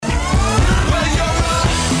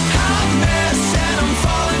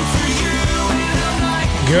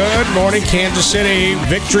Good morning, Kansas City.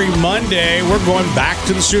 Victory Monday. We're going back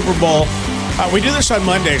to the Super Bowl. We do this on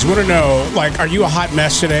Mondays. We want to know, are you a hot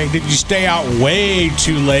mess today? Did you stay out way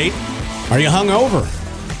too late? Are you hungover?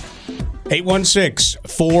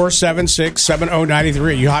 816-476-7093.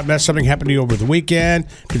 Are you a hot mess? Something happened to you over the weekend?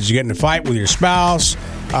 Did you get in a fight with your spouse?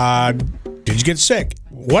 Did you get sick?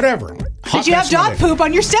 Whatever. Did you have dog poop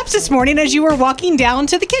on your steps this morning as you were walking down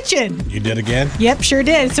to the kitchen? You did again? Yep, sure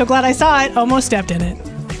did. So glad I saw it. Almost stepped in it.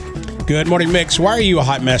 Good morning, Mix. Why are you a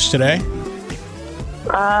hot mess today? So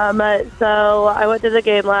I went to the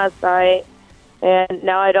game last night, and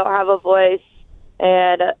now I don't have a voice,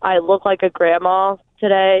 and I look like a grandma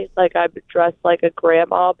today. Like, I'm dressed like a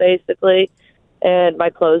grandma, basically, and my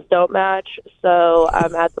clothes don't match. So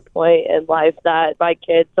I'm at the point in life that my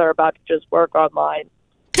kids are about to just work online.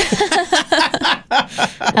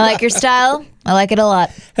 I like your style. I like it a lot.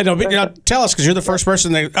 Hey, no, but, tell us, because you're the first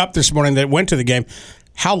person up this morning that went to the game.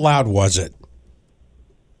 How loud was it?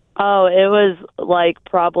 Oh, it was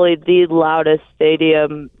probably the loudest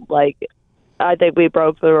stadium. I think we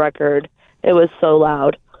broke the record. It was so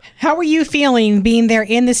loud. How were you feeling being there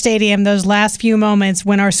in the stadium those last few moments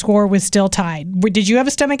when our score was still tied? Did you have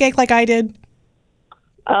a stomach ache like I did?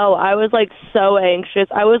 Oh, I was so anxious.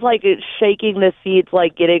 I was shaking the seats,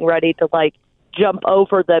 getting ready to jump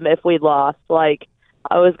over them if we lost. I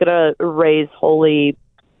was gonna raise holy.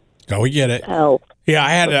 Oh, we get it. Hell. Yeah,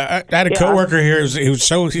 I had a coworker here who was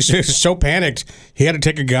so panicked he had to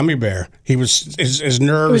take a gummy bear. He was his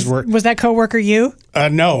nerves were. Was that coworker you?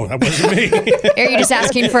 No, that wasn't me. Are you just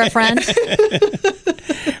asking for a friend?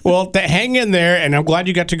 Well, hang in there, and I'm glad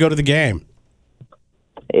you got to go to the game.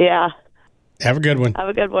 Yeah. Have a good one. Have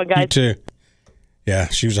a good one, guys. You too. Yeah,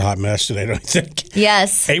 she was a hot mess today, don't you think?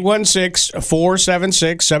 Yes.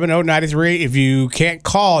 816-476-7093. If you can't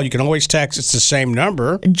call, you can always text. It's the same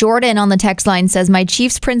number. Jordan on the text line says, my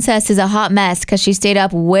Chiefs princess is a hot mess because she stayed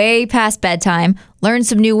up way past bedtime, learned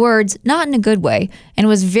some new words, not in a good way, and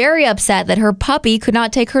was very upset that her puppy could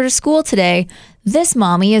not take her to school today. This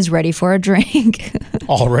mommy is ready for a drink.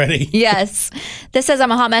 Already? Yes. This says,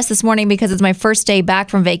 I'm a hot mess this morning because it's my first day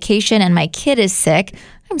back from vacation and my kid is sick.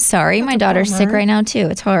 I'm sorry. That's my daughter's sick right now, too.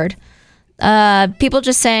 It's hard. People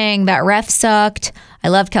just saying that ref sucked. I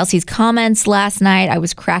loved Kelsey's comments last night. I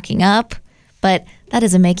was cracking up. But that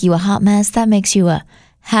doesn't make you a hot mess. That makes you a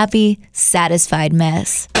happy, satisfied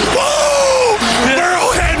mess. Woo!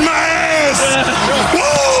 Arrowhead my ass! Woo!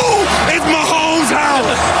 It's Mahomes'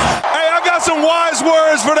 house! Hey, I got some wise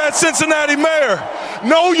words for that Cincinnati mayor.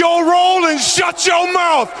 Know your role and shut your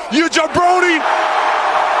mouth, you jabroni!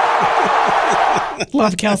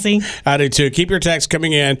 Love Kelsey. I do too. Keep your texts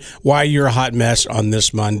coming in why you're a hot mess on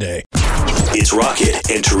this Monday. It's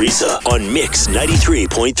Rocket and Teresa on Mix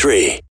 93.3.